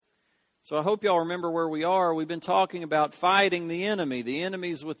So I hope y'all remember where we are. We've been talking about fighting the enemy. The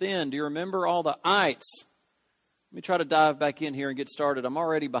enemy's within. Do you remember all the ites? Let me try to dive back in here and get started. I'm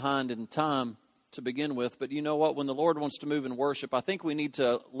already behind in time to begin with, but you know what? When the Lord wants to move in worship, I think we need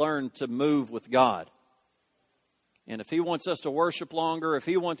to learn to move with God. And if He wants us to worship longer, if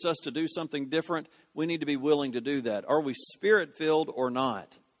He wants us to do something different, we need to be willing to do that. Are we Spirit-filled or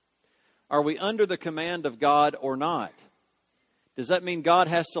not? Are we under the command of God or not? Does that mean God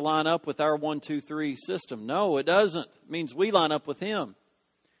has to line up with our 1, 2, 3 system? No, it doesn't. It means we line up with Him.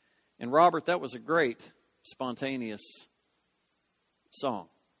 And Robert, that was a great, spontaneous song.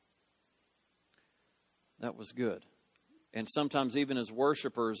 That was good. And sometimes even as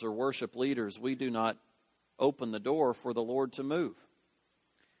worshipers or worship leaders, we do not open the door for the Lord to move.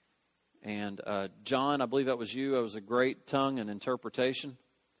 And John, I believe that was you. It was a great tongue and interpretation.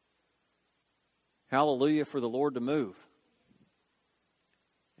 Hallelujah for the Lord to move.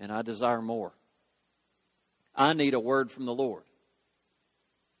 And I desire more. I need a word from the Lord.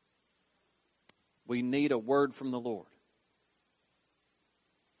 We need a word from the Lord.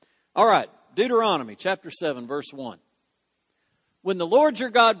 All right, Deuteronomy chapter 7, verse 1. When the Lord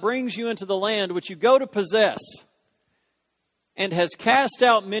your God brings you into the land which you go to possess, and has cast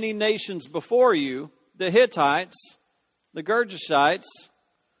out many nations before you, the Hittites, the Girgashites,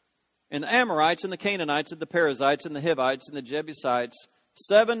 and the Amorites, and the Canaanites, and the Perizzites, and the Hivites, and the Jebusites,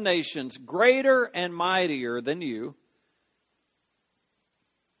 7 nations greater and mightier than you.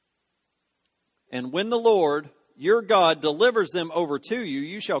 And when the Lord your God delivers them over to you,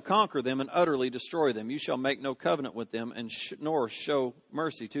 you shall conquer them and utterly destroy them. You shall make no covenant with them, and nor show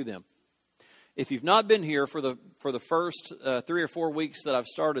mercy to them. If you've not been here for the first 3 or 4 weeks that I've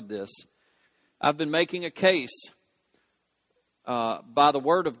started this, I've been making a case by the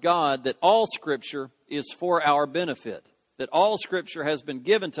Word of God that all Scripture is for our benefit. That all Scripture has been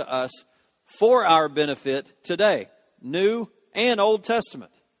given to us for our benefit today. New and Old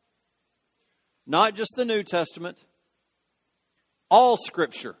Testament. Not just the New Testament. All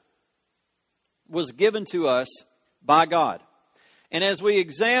Scripture was given to us by God. And as we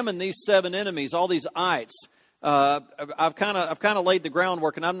examine these 7 enemies, all these ites, I've kind of laid the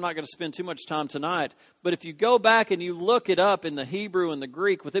groundwork, and I'm not going to spend too much time tonight. But if you go back and you look it up in the Hebrew and the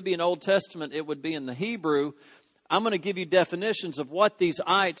Greek, with it being Old Testament, it would be in the Hebrew. I'm going to give you definitions of what these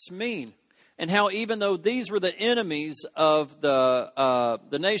ites mean, and how even though these were the enemies of the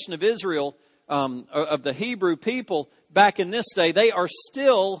nation of Israel, of the Hebrew people back in this day, they are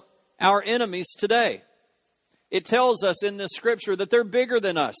still our enemies today. It tells us in this scripture that they're bigger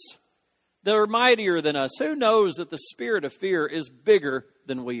than us. They're mightier than us. Who knows that the spirit of fear is bigger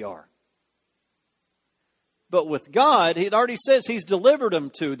than we are? But with God, it already says He's delivered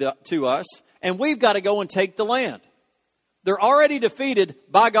them to us, and we've got to go and take the land. They're already defeated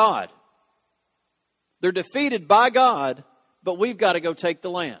by God. They're defeated by God, but we've got to go take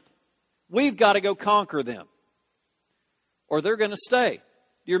the land. We've got to go conquer them, or they're going to stay.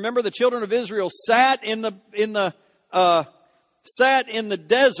 Do you remember the children of Israel sat in the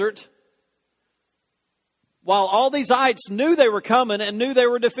desert while all these ites knew they were coming and knew they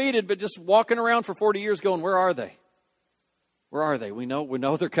were defeated, but just walking around for 40 years going, where are they? Where are they? We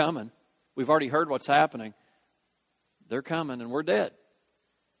know they're coming. We've already heard what's happening. They're coming and we're dead.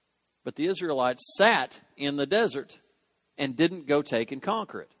 But the Israelites sat in the desert and didn't go take and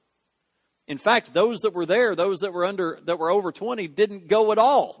conquer it. In fact, those that were there, those that were over 20, didn't go at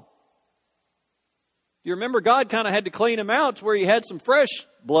all. You remember God kind of had to clean them out to where He had some fresh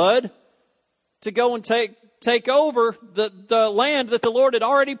blood to go and take over the land that the Lord had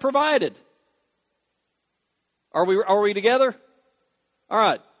already provided. Are we together? All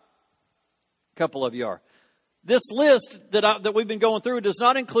right. A couple of you are. This list that we've been going through does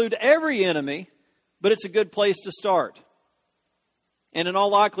not include every enemy, but it's a good place to start. And in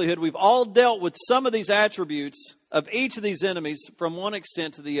all likelihood, we've all dealt with some of these attributes of each of these enemies from one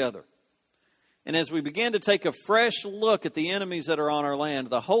extent to the other. And as we begin to take a fresh look at the enemies that are on our land,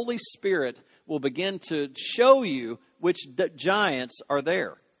 the Holy Spirit will begin to show you which giants are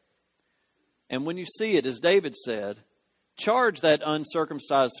there. And when you see it, as David said, charge that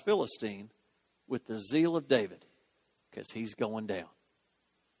uncircumcised Philistine with the zeal of David, because he's going down.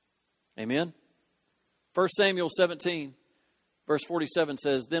 Amen? 1 Samuel 17. Verse 47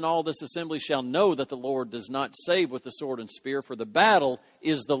 says, Then all this assembly shall know that the Lord does not save with the sword and spear, for the battle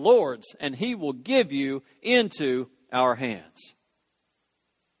is the Lord's, and He will give you into our hands.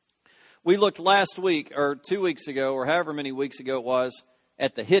 We looked last week, or 2 weeks ago, or however many weeks ago it was,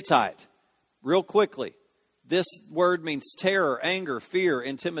 at the Hittite. Real quickly, this word means terror, anger, fear,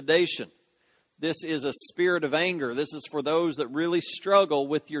 intimidation. This is a spirit of anger. This is for those that really struggle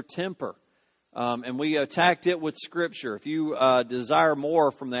with your temper. And we attacked it with Scripture. If you desire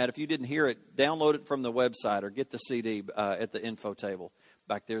more from that, if you didn't hear it, download it from the website or get the CD at the info table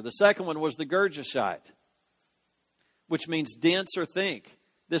back there. The second one was the Gergeshite, which means dense or think.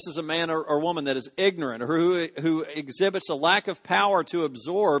 This is a man or woman that is ignorant or who exhibits a lack of power to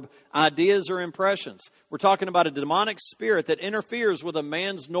absorb ideas or impressions. We're talking about a demonic spirit that interferes with a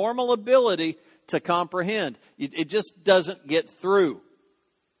man's normal ability to comprehend. It just doesn't get through.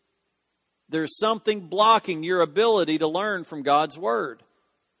 There's something blocking your ability to learn from God's Word,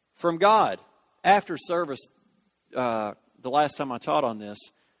 from God. After service, the last time I taught on this,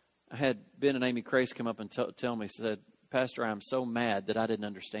 I had Ben and Amy Crace come up and tell me, said, Pastor, I'm so mad that I didn't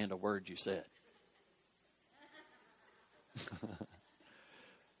understand a word you said.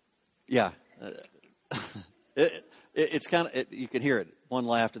 Yeah. It's kind of, you could hear it. One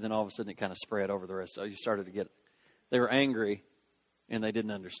laughed, and then all of a sudden it kind of spread over the rest. You started to get it. They were angry, and they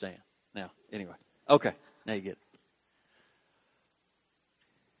didn't understand. Now, anyway. Okay, now you get it.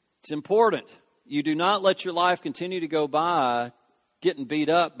 It's important. You do not let your life continue to go by getting beat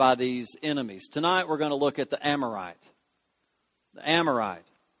up by these enemies. Tonight we're going to look at the Amorite. The Amorite.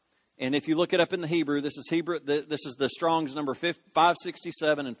 And if you look it up in the Hebrew, this is the Strong's number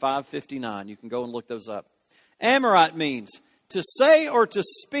 567 and 559. You can go and look those up. Amorite means to say or to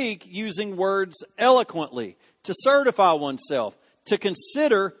speak using words eloquently, to certify oneself, to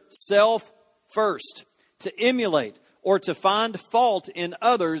consider self first, to emulate, or to find fault in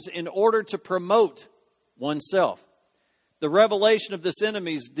others in order to promote oneself. The revelation of this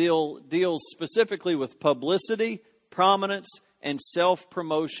enemies deals specifically with publicity, prominence, and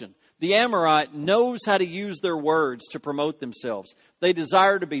self-promotion. The Amorite knows how to use their words to promote themselves. They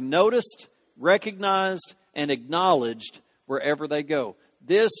desire to be noticed, recognized, and acknowledged wherever they go.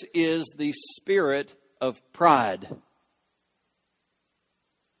 This is the spirit of pride.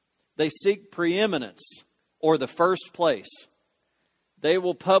 They seek preeminence or the first place. They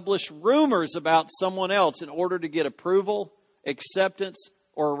will publish rumors about someone else in order to get approval, acceptance,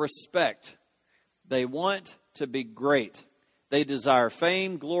 or respect. They want to be great. They desire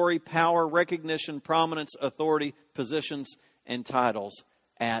fame, glory, power, recognition, prominence, authority, positions, and titles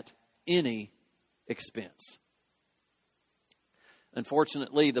at any expense.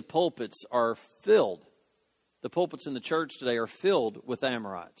 Unfortunately, the pulpits are filled. The pulpits in the church today are filled with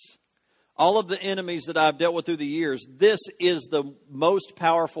Amorites. All of the enemies that I've dealt with through the years, this is the most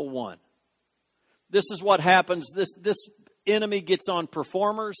powerful one. This is what happens. This enemy gets on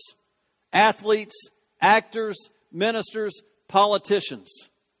performers, athletes, actors, ministers, politicians.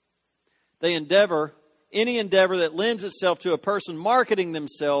 Any endeavor that lends itself to a person marketing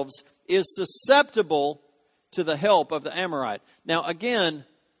themselves is susceptible to the help of the Amorite. Now, again,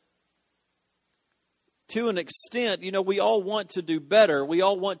 to an extent, we all want to do better. We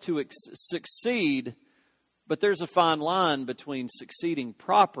all want to succeed. But there's a fine line between succeeding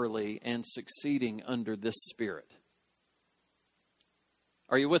properly and succeeding under this spirit.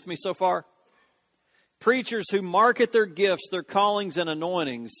 Are you with me so far? Preachers who market their gifts, their callings and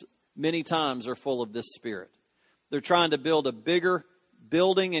anointings, many times are full of this spirit. They're trying to build a bigger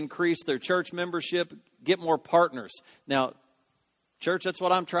building, increase their church membership, get more partners. Now, church, that's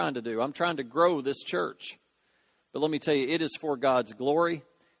what I'm trying to do. I'm trying to grow this church. But let me tell you, it is for God's glory.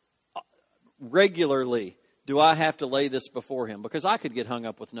 Regularly do I have to lay this before Him because I could get hung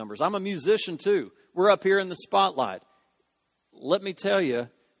up with numbers. I'm a musician too. We're up here in the spotlight. Let me tell you,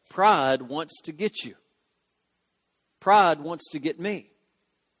 pride wants to get you. Pride wants to get me.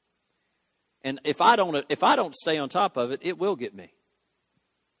 And if I don't stay on top of it, it will get me.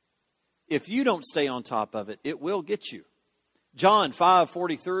 If you don't stay on top of it, it will get you. John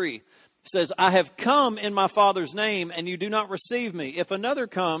 5:43 says, I have come in my Father's name, and you do not receive me. If another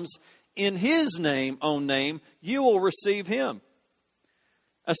comes in his own name, you will receive him.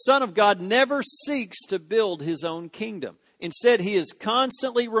 A son of God never seeks to build his own kingdom. Instead, he is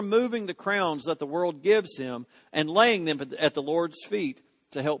constantly removing the crowns that the world gives him and laying them at the Lord's feet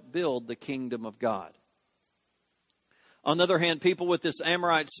to help build the kingdom of God. On the other hand, people with this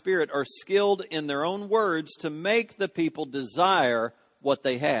Amorite spirit are skilled in their own words to make the people desire what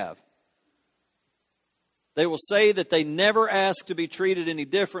they have. They will say that they never ask to be treated any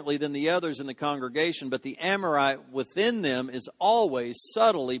differently than the others in the congregation, but the Amorite within them is always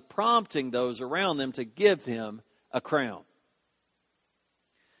subtly prompting those around them to give him a crown.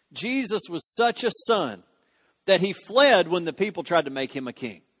 Jesus was such a son that he fled when the people tried to make him a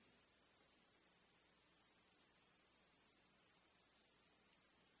king.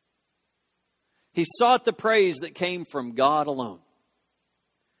 He sought the praise that came from God alone.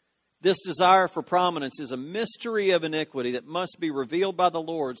 This desire for prominence is a mystery of iniquity that must be revealed by the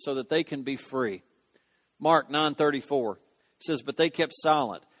Lord so that they can be free. Mark 9:34 says, "But they kept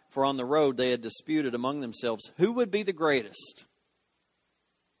silent, for on the road they had disputed among themselves who would be the greatest.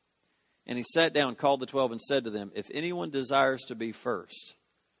 And he sat down, called the 12, and said to them, If anyone desires to be first,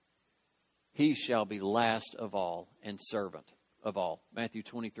 he shall be last of all and servant of all." Matthew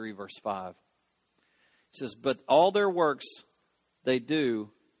 23, verse 5. It says, "But all their works they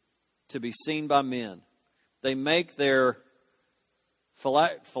do to be seen by men. They make their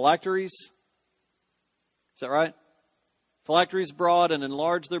phylacteries," is that right? "Phylacteries broad and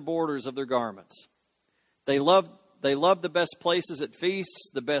enlarge their borders of their garments. They love the best places at feasts,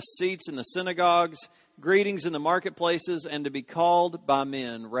 the best seats in the synagogues, greetings in the marketplaces, and to be called by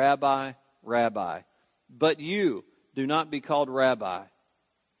men, Rabbi, Rabbi. But you do not be called Rabbi,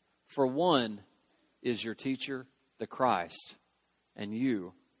 for one is your teacher, the Christ, and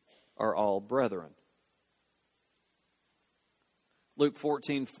you are all brethren." Luke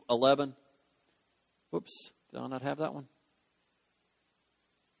 14:11. Whoops, did I not have that one?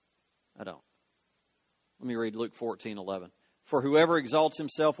 I don't. Let me read Luke 14:11. "For whoever exalts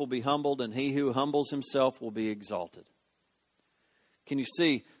himself will be humbled, and he who humbles himself will be exalted." Can you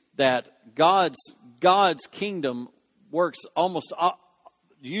see that God's kingdom works almost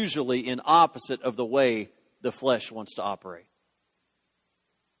usually in opposite of the way the flesh wants to operate?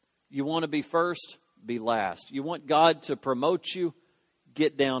 You want to be first, be last. You want God to promote you,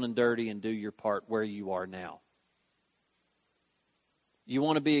 get down and dirty and do your part where you are now. You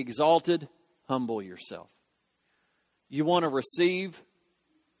want to be exalted, humble yourself. You want to receive,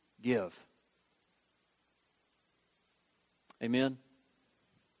 give. Amen.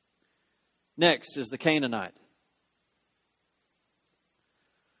 Next is the Canaanite.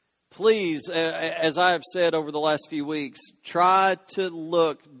 Please, as I have said over the last few weeks, try to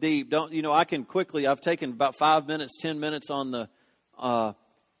look deep. I've taken about 5 minutes, 10 minutes on the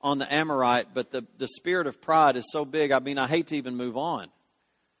Amorite, but the spirit of pride is so big. I hate to even move on.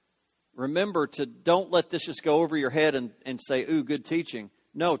 Remember don't let this just go over your head and say, "Ooh, good teaching."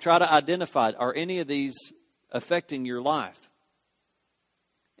 No, try to identify, are any of these affecting your life?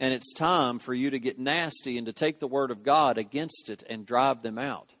 And it's time for you to get nasty and to take the word of God against it and drive them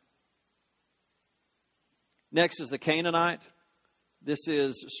out. Next is the Canaanite. This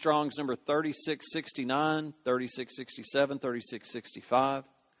is Strong's number 3669, 3667, 3665.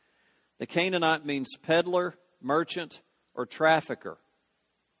 The Canaanite means peddler, merchant, or trafficker.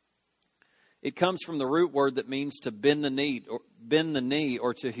 It comes from the root word that means to bend the knee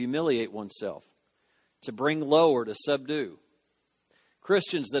or to humiliate oneself, to bring low or to subdue.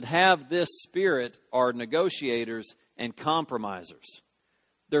 Christians that have this spirit are negotiators and compromisers.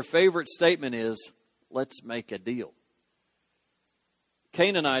 Their favorite statement is, "Let's make a deal."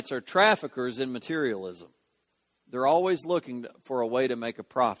 Canaanites are traffickers in materialism. They're always looking for a way to make a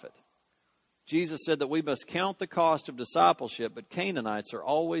profit. Jesus said that we must count the cost of discipleship, but Canaanites are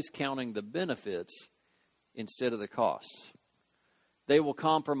always counting the benefits instead of the costs. They will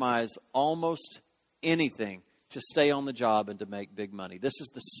compromise almost anything to stay on the job and to make big money. This is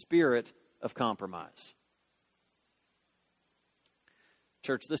the spirit of compromise.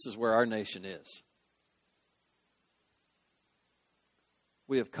 Church, this is where our nation is.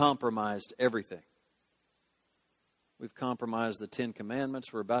 We have compromised everything. We've compromised the 10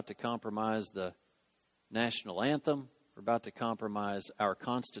 Commandments. We're about to compromise the national anthem. We're about to compromise our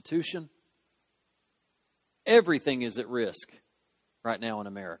Constitution. Everything is at risk right now in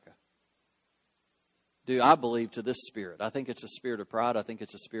America. I believe to this spirit. I think it's a spirit of pride. I think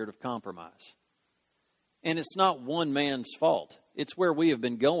it's a spirit of compromise. And it's not one man's fault. It's where we have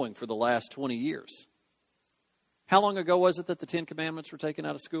been going for the last 20 years. How long ago was it that the 10 Commandments were taken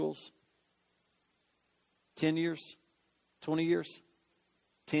out of schools? 10 years? 20 years?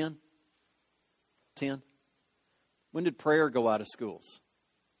 10? 10? When did prayer go out of schools?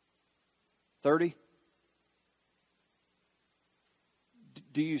 30?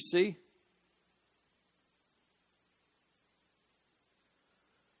 Do you see?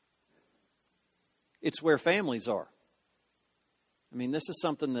 It's where families are. This is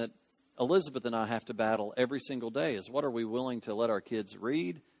something that Elizabeth and I have to battle every single day, is what are we willing to let our kids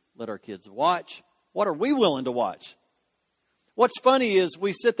read, let our kids watch? What are we willing to watch? What's funny is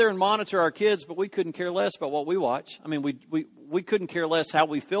we sit there and monitor our kids, but we couldn't care less about what we watch. We couldn't care less how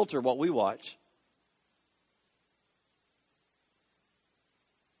we filter what we watch.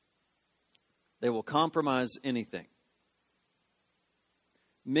 They will compromise anything.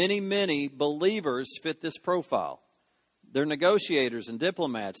 Many believers fit this profile. They're negotiators and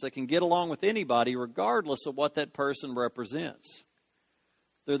diplomats that can get along with anybody regardless of what that person represents.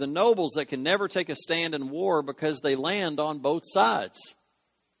 They're the nobles that can never take a stand in war because they land on both sides.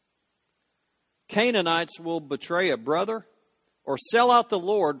 Canaanites will betray a brother or sell out the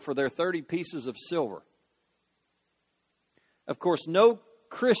Lord for their 30 pieces of silver. Of course, no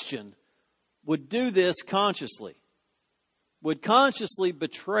Christian would do this consciously, would consciously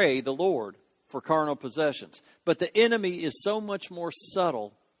betray the Lord for carnal possessions. But the enemy is so much more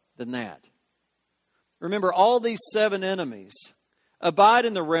subtle than that. Remember, all these 7 enemies abide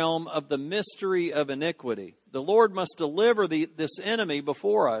in the realm of the mystery of iniquity. The Lord must deliver this enemy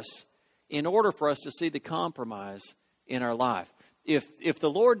before us in order for us to see the compromise in our life. If the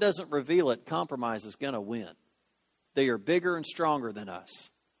Lord doesn't reveal it, compromise is going to win. They are bigger and stronger than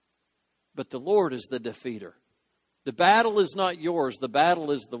us. But the Lord is the defeater. The battle is not yours. The battle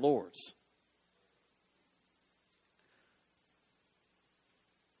is the Lord's.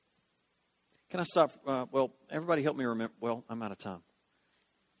 Can I stop? Everybody help me remember. Well, I'm out of time.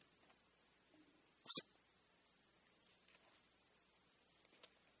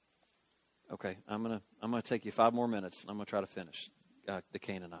 Okay, I'm gonna take you 5 more minutes, and I'm gonna try to finish the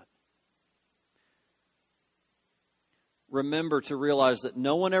Canaanite. Remember to realize that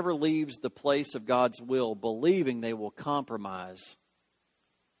no one ever leaves the place of God's will believing they will compromise.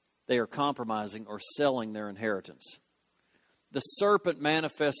 They are compromising or selling their inheritance. The serpent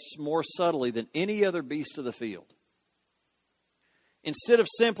manifests more subtly than any other beast of the field. Instead of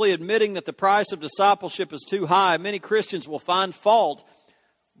simply admitting that the price of discipleship is too high, many Christians will find fault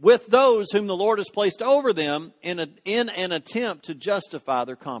with those whom the Lord has placed over them in an attempt to justify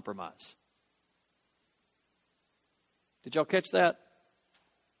their compromise. Did y'all catch that?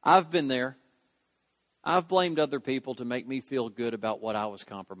 I've been there. I've blamed other people to make me feel good about what I was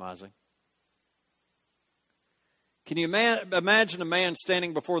compromising. Can you imagine a man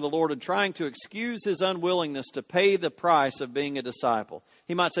standing before the Lord and trying to excuse his unwillingness to pay the price of being a disciple?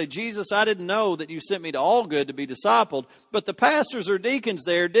 He might say, Jesus, I didn't know that you sent me to All Good to be discipled, but the pastors or deacons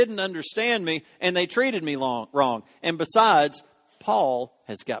there didn't understand me and they treated me wrong. And besides, Paul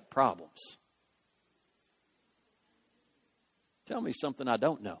has got problems. Tell me something I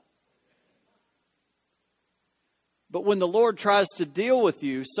don't know. But when the Lord tries to deal with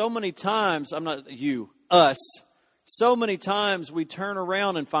you, so many times, us, so many times we turn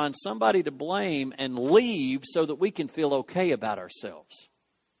around and find somebody to blame and leave so that we can feel okay about ourselves.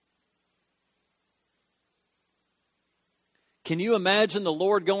 Can you imagine the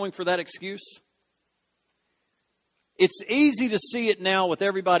Lord going for that excuse? It's easy to see it now with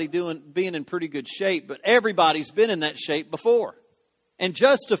everybody being in pretty good shape, but everybody's been in that shape before and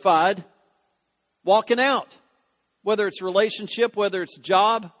justified walking out, whether it's relationship, whether it's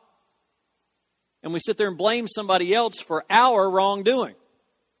job. And we sit there and blame somebody else for our wrongdoing.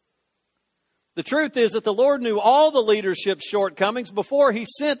 The truth is that the Lord knew all the leadership's shortcomings before He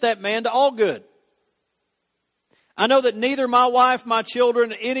sent that man to All Good. I know that neither my wife, my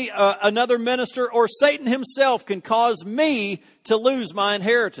children, another minister, or Satan himself can cause me to lose my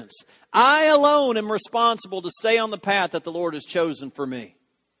inheritance. I alone am responsible to stay on the path that the Lord has chosen for me.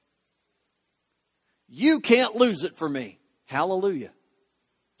 You can't lose it for me. Hallelujah.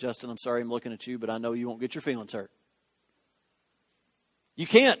 Justin, I'm sorry I'm looking at you, but I know you won't get your feelings hurt. You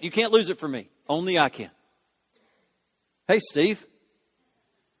can't lose it for me. Only I can. Hey, Steve.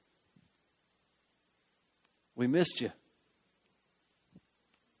 We missed you.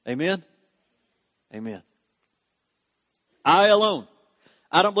 Amen? Amen. I alone.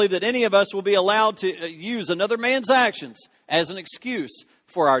 I don't believe that any of us will be allowed to use another man's actions as an excuse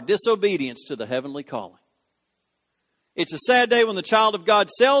for our disobedience to the heavenly calling. It's a sad day when the child of God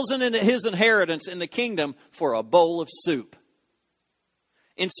sells his inheritance in the kingdom for a bowl of soup.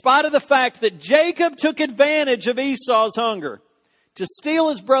 In spite of the fact that Jacob took advantage of Esau's hunger to steal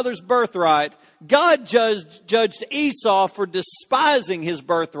his brother's birthright, God judged Esau for despising his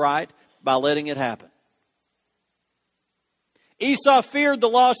birthright by letting it happen. Esau feared the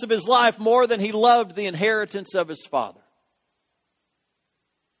loss of his life more than he loved the inheritance of his father.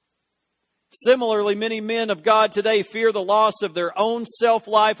 Similarly, many men of God today fear the loss of their own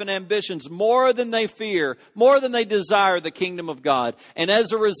self-life and ambitions more than they desire the kingdom of God. And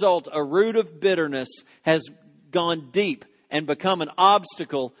as a result, a root of bitterness has gone deep and become an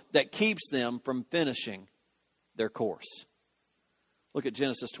obstacle that keeps them from finishing their course. Look at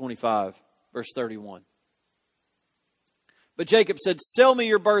Genesis 25, verse 31. But Jacob said, "Sell me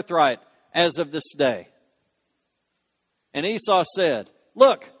your birthright as of this day." And Esau said,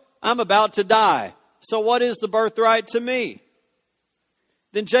 "Look, I'm about to die. So what is the birthright to me?"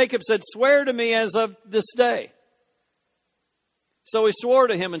 Then Jacob said, "Swear to me as of this day." So he swore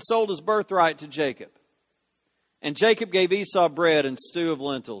to him and sold his birthright to Jacob. And Jacob gave Esau bread and stew of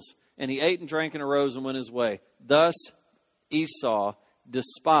lentils, and he ate and drank and arose and went his way. Thus Esau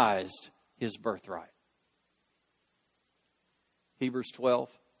despised his birthright. Hebrews 12,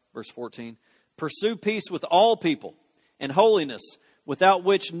 verse 14. Pursue peace with all people and holiness, without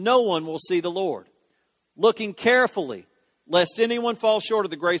which no one will see the Lord. Looking carefully, lest anyone fall short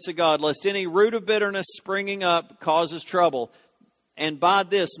of the grace of God, lest any root of bitterness springing up causes trouble, and by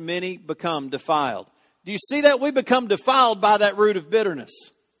this many become defiled. Do you see that? We become defiled by that root of bitterness.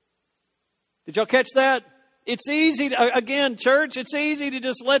 Did y'all catch that? It's easy, again, church, it's easy to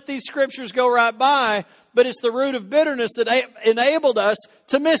just let these scriptures go right by, but it's the root of bitterness that enabled us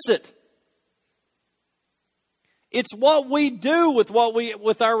to miss it. It's what we do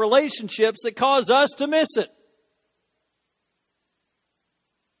with our relationships that cause us to miss it.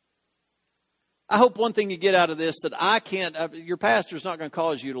 I hope one thing you get out of this, that your pastor's not going to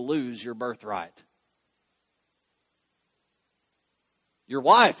cause you to lose your birthright. Your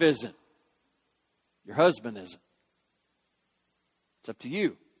wife isn't. Your husband isn't. It's up to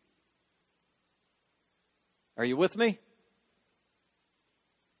you. Are you with me?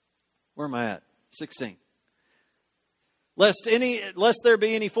 Where am I at? 16. Lest there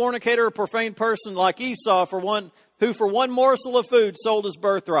be any fornicator or profane person like Esau, who for one morsel of food sold his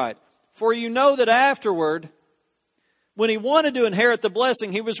birthright. For you know that afterward, when he wanted to inherit the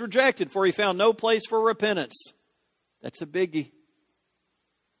blessing, he was rejected, for he found no place for repentance. That's a biggie.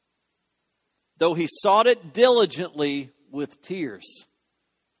 Though he sought it diligently with tears.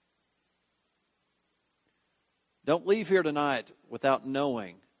 Don't leave here tonight without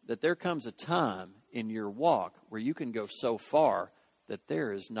knowing that there comes a time in your walk where you can go so far that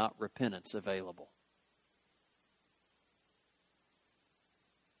there is not repentance available.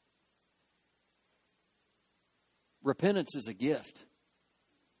 Repentance is a gift.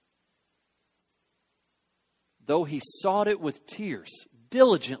 Though he sought it with tears,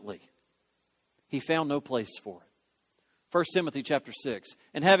 diligently, he found no place for it. 1 Timothy chapter 6.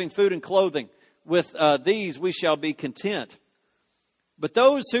 And having food and clothing, with these we shall be content. But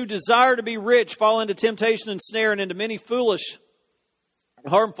those who desire to be rich fall into temptation and snare, and into many foolish,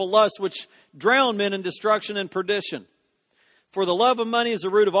 harmful lusts, which drown men in destruction and perdition. For the love of money is the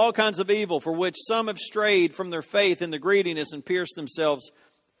root of all kinds of evil, for which some have strayed from their faith in the greediness and pierced themselves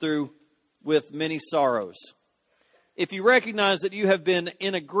through with many sorrows. If you recognize that you have been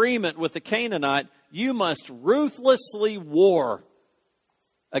in agreement with the Canaanite, you must ruthlessly war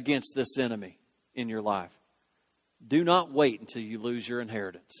against this enemy in your life. Do not wait until you lose your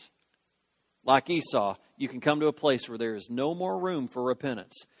inheritance. Like Esau, you can come to a place where there is no more room for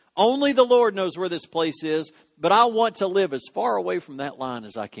repentance. Only the Lord knows where this place is, but I want to live as far away from that line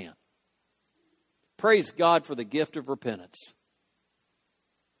as I can. Praise God for the gift of repentance.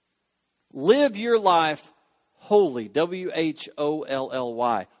 Live your life holy,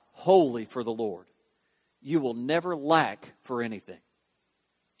 W-H-O-L-L-Y, holy for the Lord. You will never lack for anything.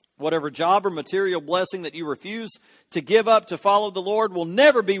 Whatever job or material blessing that you refuse to give up to follow the Lord will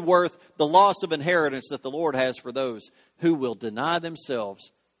never be worth the loss of inheritance that the Lord has for those who will deny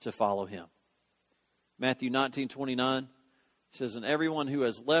themselves to follow Him. Matthew 19:29 says, and everyone who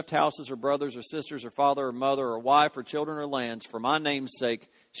has left houses or brothers or sisters or father or mother or wife or children or lands for my name's sake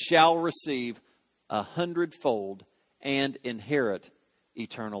shall receive 100-fold and inherit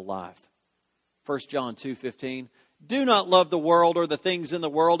eternal life. 1 John 2:15. Do not love the world or the things in the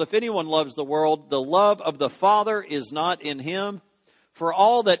world. If anyone loves the world, the love of the Father is not in him. For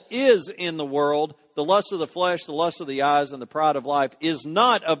all that is in the world, the lust of the flesh, the lust of the eyes, and the pride of life, is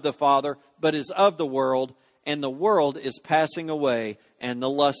not of the Father, but is of the world. And the world is passing away, and the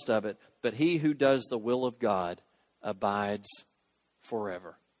lust of it. But he who does the will of God abides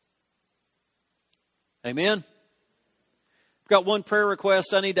forever. Amen? I've got one prayer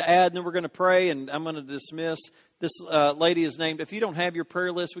request I need to add, and then we're going to pray, and I'm going to dismiss. This lady is named, if you don't have your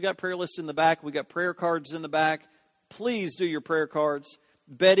prayer list, we got prayer lists in the back. We got prayer cards in the back. Please do your prayer cards.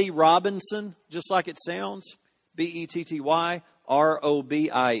 Betty Robinson, just like it sounds.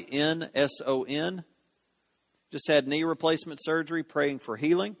 B-E-T-T-Y-R-O-B-I-N-S-O-N. Just had knee replacement surgery, praying for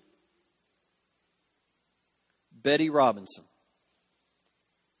healing. Betty Robinson.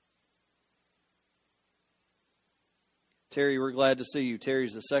 Terry, we're glad to see you.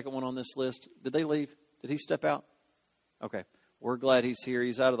 Terry's the second one on this list. Did they leave? Did he step out? Okay. We're glad he's here.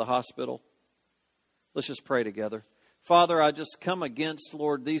 He's out of the hospital. Let's just pray together. Father, I just come against,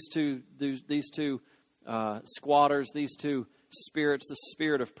 Lord, these two squatters, these two spirits, the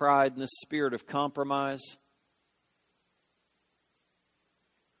spirit of pride and the spirit of compromise.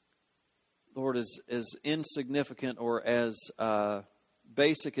 Lord, as insignificant or as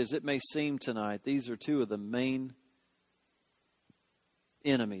basic as it may seem tonight, these are two of the main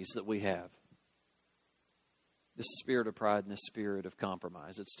enemies that we have. The spirit of pride and the spirit of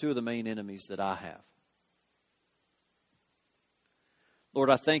compromise. It's two of the main enemies that I have. Lord,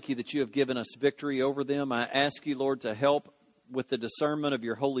 I thank you that you have given us victory over them. I ask you, Lord, to help with the discernment of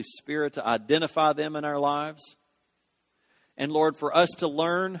your Holy Spirit to identify them in our lives. And Lord, for us to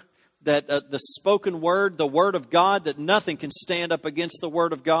learn that the spoken word, the Word of God, that nothing can stand up against the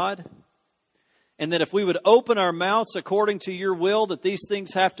Word of God. And that if we would open our mouths according to your will, that these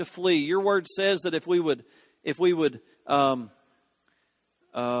things have to flee. Your word says that if we would oh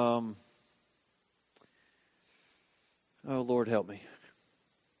Lord, help me.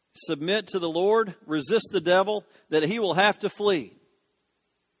 Submit to the Lord, resist the devil, that he will have to flee.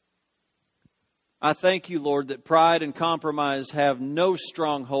 I thank you, Lord, that pride and compromise have no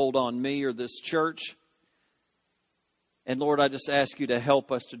stronghold on me or this church. And Lord, I just ask you to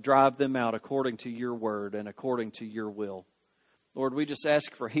help us to drive them out according to your word and according to your will. Lord, we just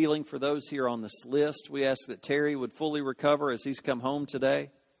ask for healing for those here on this list. We ask that Terry would fully recover as he's come home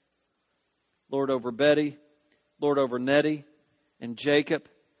today. Lord, over Betty, Lord, over Nettie and Jacob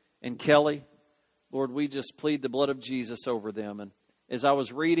and Kelly. Lord, we just plead the blood of Jesus over them. And as I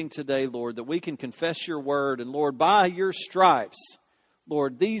was reading today, Lord, that we can confess your word. And Lord, by your stripes,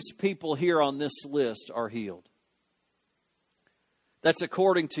 Lord, these people here on this list are healed. That's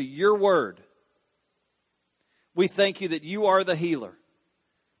according to your word. We thank you that you are the healer.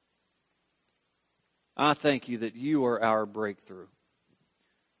 I thank you that you are our breakthrough.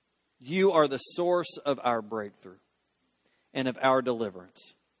 You are the source of our breakthrough and of our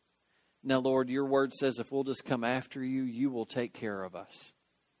deliverance. Now, Lord, your word says if we'll just come after you, you will take care of us.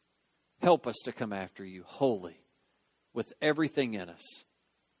 Help us to come after you wholly, with everything in us.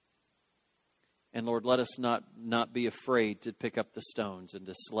 And Lord, let us not be afraid to pick up the stones and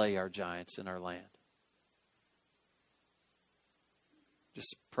to slay our giants in our land.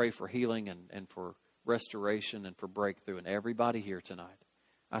 Just pray for healing and for restoration and for breakthrough in everybody here tonight.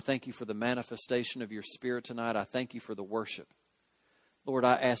 I thank you for the manifestation of your Spirit tonight. I thank you for the worship. Lord,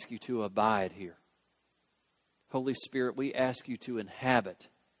 I ask you to abide here. Holy Spirit, we ask you to inhabit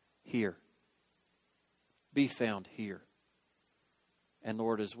here. Be found here. And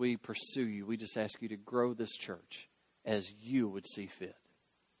Lord, as we pursue you, we just ask you to grow this church as you would see fit.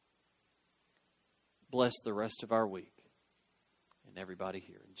 Bless the rest of our week and everybody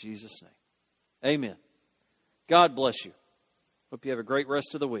here. In Jesus' name, amen. God bless you. Hope you have a great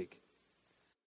rest of the week.